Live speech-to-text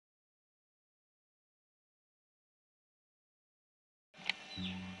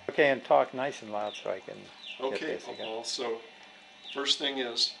Okay, and talk nice and loud so I can get Okay, this again. so first thing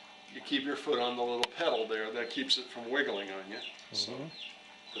is you keep your foot on the little pedal there. That keeps it from wiggling on you. So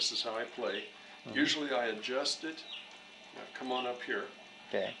this is how I play. Usually I adjust it. Now come on up here.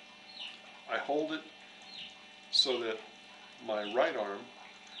 Okay. I hold it so that my right arm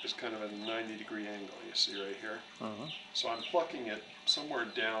is kind of at a 90-degree angle, you see right here. So I'm plucking it somewhere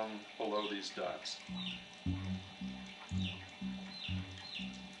down below these dots.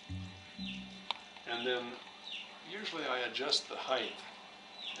 And then usually I adjust the height,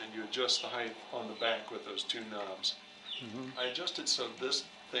 and you adjust the height on the back with those two knobs. I adjust it so this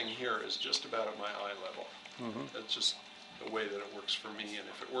thing here is just about at my eye level. That's just the way that it works for me, and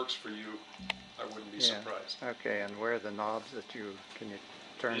if it works for you, I wouldn't be surprised. Okay, and where are the knobs that you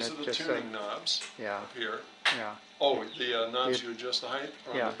turn These it? are the just tuning knobs up here. Yeah. Oh, the knobs you adjust the height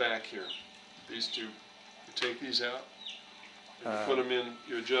are on the back here. These two, you take these out, and you put them in,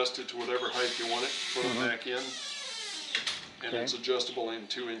 you adjust it to whatever height you want it, put them back in, and it's adjustable in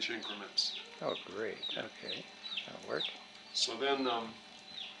 2-inch increments. Oh, great. Okay, that'll work. So then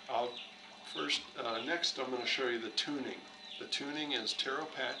next I'm going to show you the tuning. The tuning is taro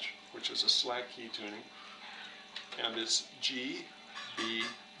patch, which is a slack key tuning, and it's G, B,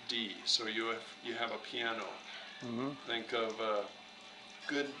 D. So you have a piano. Think of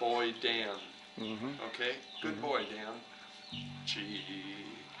Good Boy Dan. Okay? Good boy Dan. G,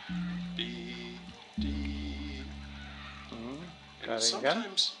 B, D. And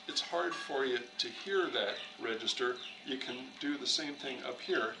sometimes it's hard for you to hear that register. You can do the same thing up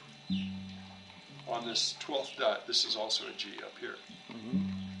here on this 12th dot. This is also a G up here.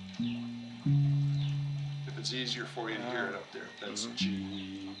 If it's easier for you to hear it up there, that's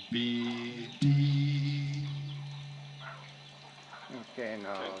G, B, D. Okay,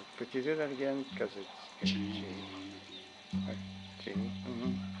 now could you do that again? Because it's G, G.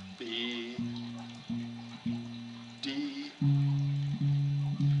 B, D.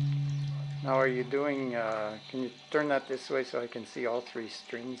 Now are you doing, can you turn that this way so I can see all three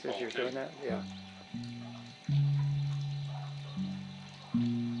strings as you're doing that? Yeah.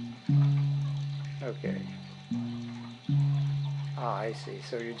 Okay. Ah, I see.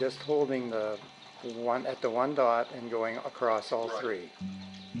 So you're just holding the one at the one dot and going across all three.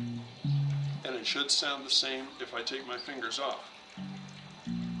 And it should sound the same if I take my fingers off.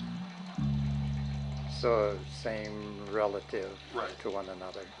 So same relative to one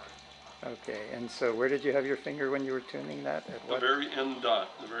another. Okay, and so where did you have your finger when you were tuning that? At the very end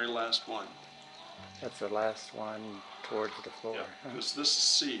dot, the very last one. That's the last one towards the floor. Yeah, because this is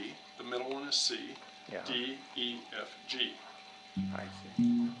C, the middle one is C, D, E, F, G. I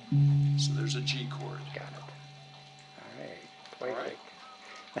see. So there's a G chord. Got it. All right. Perfect.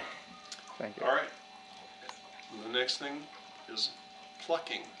 Thank you. All right. And the next thing is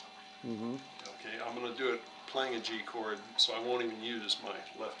plucking. Okay, I'm going to do it playing a G chord, so I won't even use my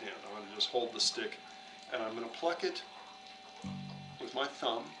left hand. I'm going to just hold the stick, and I'm going to pluck it with my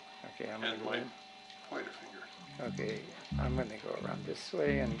thumb and my pointer finger. Okay, I'm going to go around this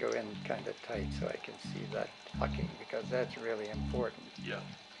way and go in kind of tight so I can see that plucking, because that's really important. Yeah.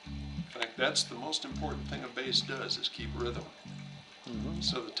 In fact, that's the most important thing a bass does, is keep rhythm.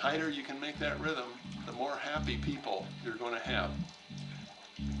 So the tighter you can make that rhythm, the more happy people you're going to have.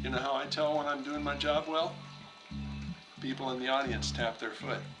 You know how I tell when I'm doing my job well? People in the audience tap their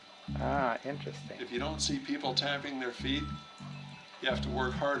foot. Ah, interesting. If you don't see people tapping their feet, you have to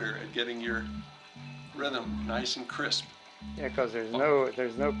work harder at getting your rhythm nice and crisp. Yeah, because there's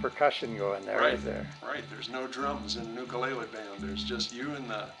no percussion going there, is there? Right. There's no drums in an ukulele band. There's just you and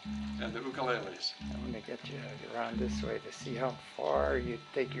the ukuleles. I'm going to get you around this way to see how far you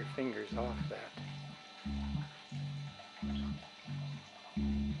take your fingers off that.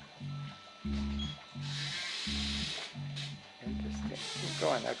 Interesting. Keep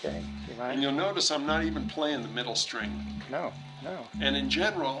going, okay? You mind? And you'll notice I'm not even playing the middle string. No. And in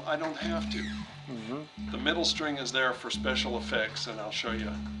general, I don't have to. The middle string is there for special effects, and I'll show you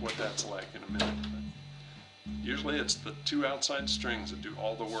what that's like in a minute. But usually it's the two outside strings that do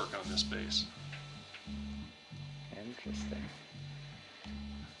all the work on this bass. Interesting.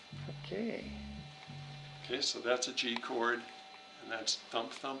 Okay. Okay, so that's a G chord, and that's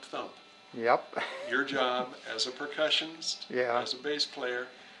thump, thump, thump. Yep. Your job as a percussionist, as a bass player,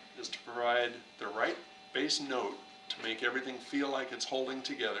 is to provide the right bass note to make everything feel like it's holding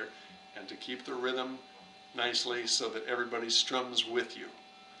together, and to keep the rhythm nicely so that everybody strums with you.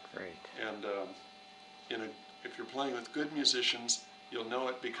 Great. And if you're playing with good musicians, you'll know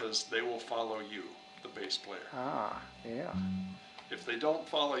it because they will follow you, the bass player. Ah, yeah. If they don't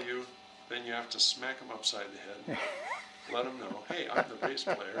follow you, then you have to smack them upside the head. Let them know, hey, I'm the bass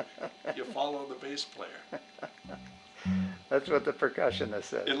player. You follow the bass player. That's what the percussionist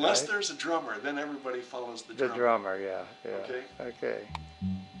says. Unless right? there's a drummer, then everybody follows the The drummer. drummer, yeah. Okay. Okay.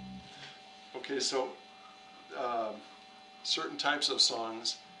 Okay, so certain types of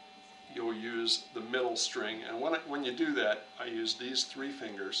songs, you'll use the middle string, and when you do that, I use these 3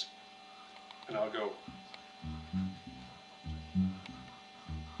 fingers, and I'll go.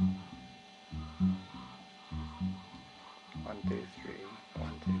 One, two, three.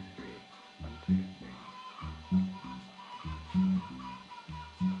 1, 2, 3. 1, 2, 3.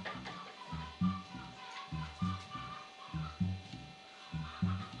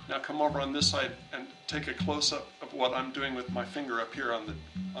 Now come over on this side and take a close-up of what I'm doing with my finger up here on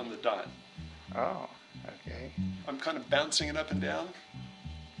the dot. Oh, okay. I'm kind of bouncing it up and down,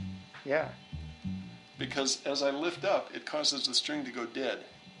 Yeah. because as I lift up, it causes the string to go dead.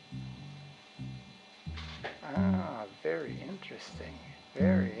 Ah, very interesting.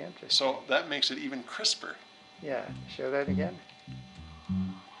 Very interesting. So that makes it even crisper. Yeah, show that again.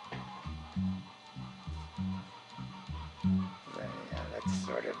 Yeah, that's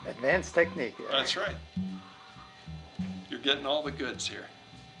sort of advanced technique there. That's right. You're getting all the goods here.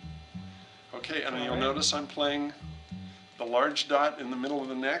 Okay, and you'll notice I'm playing the large dot in the middle of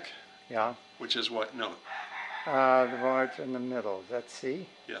the neck, Yeah. which is what note? The large in the middle. Is that C?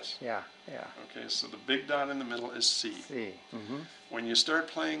 Yes. Yeah, yeah. Okay, so the big dot in the middle is C. C. Mm-hmm. When you start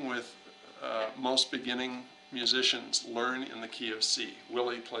playing with most beginning musicians, learn in the key of C.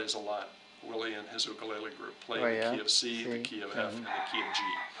 Willie plays a lot. Willie and his ukulele group play in the key of C, the key of F, and the key of G.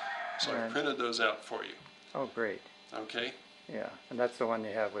 So I printed those out for you. Oh, great. Okay? Yeah, and that's the one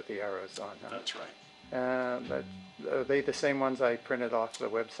you have with the arrows on, huh? That's right. But are they the same ones I printed off the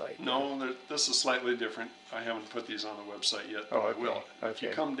website? No, this is slightly different. I haven't put these on the website yet, but Oh, I will. okay. If you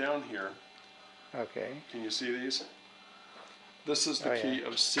come down here, Okay. can you see these? This is the Oh, key yeah.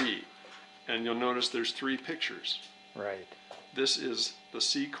 of C, and you'll notice there's 3 pictures. Right. This is the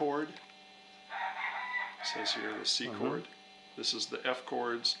C chord. It says here the C chord. This is the F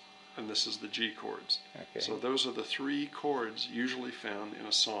chords, and this is the G chords. Okay. So those are the 3 chords usually found in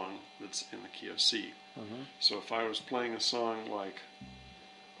a song that's in the key of C. So if I was playing a song like,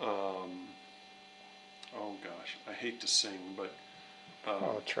 oh gosh, I hate to sing, but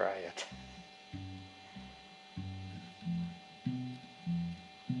I'll try it.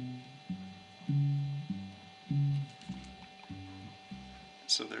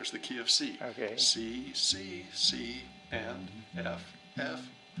 so there's the key of C. Okay. C, C, C, and F, F,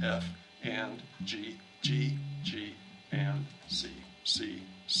 F, and G, G, G, and C, C,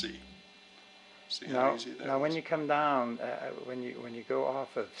 C. See how Now, easy that now when is? you come down, when you go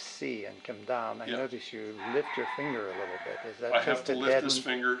off of C and come down, I Yeah. notice you lift your finger a little bit. Is that I just have to to lift deaden? this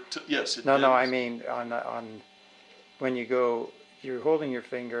finger. Yes, it No, no. I deadens. mean on when you go, you're holding your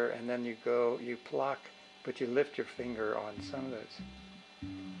finger and then you go, you pluck, but you lift your finger on some of those.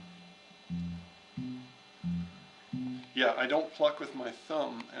 Yeah, I don't pluck with my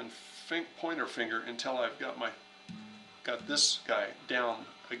thumb and pointer finger until I've got this guy down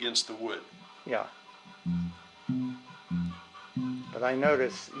against the wood. Yeah. But I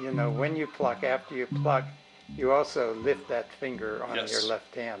notice, when you pluck, after you pluck, you also lift that finger on Yes. your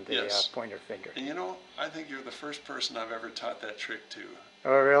left hand, the Yes. pointer finger. And I think you're the first person I've ever taught that trick to.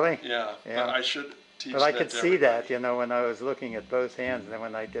 Oh, really? Yeah, Yeah. but I should teach But I that could to see that, everybody. when I was looking at both hands, and then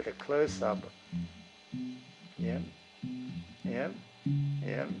when I did a close-up. Yep, yep,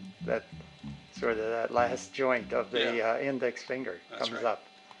 yep. That sort of that last joint of the index finger That's comes right. up.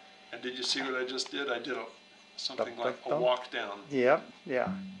 And did you see what I just did? I did something Thump, like thump, a thump. walk down, Yep, yeah.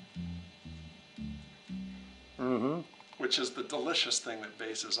 Mm-hmm. which is the delicious thing that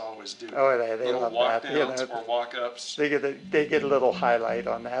basses always do. Oh, they Little love walk that. downs or walk ups. They get a little highlight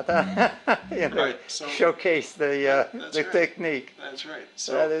on that. Right, so- showcase the That's the right. technique. That's right.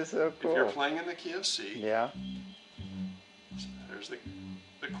 So That is so if you're cool. playing in the key of C, Yeah. there's the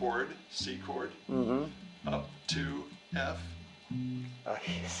chord, C chord, Mm-hmm. up to F, Oh,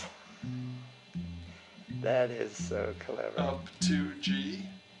 yes. That is so clever. up to G,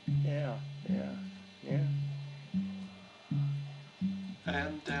 Yeah, yeah, yeah.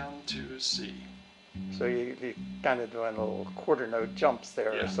 and down to C. So you kind of doing little quarter note jumps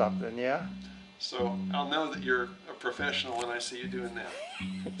there Yeah. or something, yeah? So I'll know that you're a professional when I see you doing that.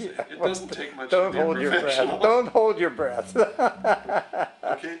 Yeah. It doesn't take much Don't to be a hold your breath. professional. Don't hold your breath.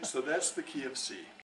 Okay, so that's the key of C.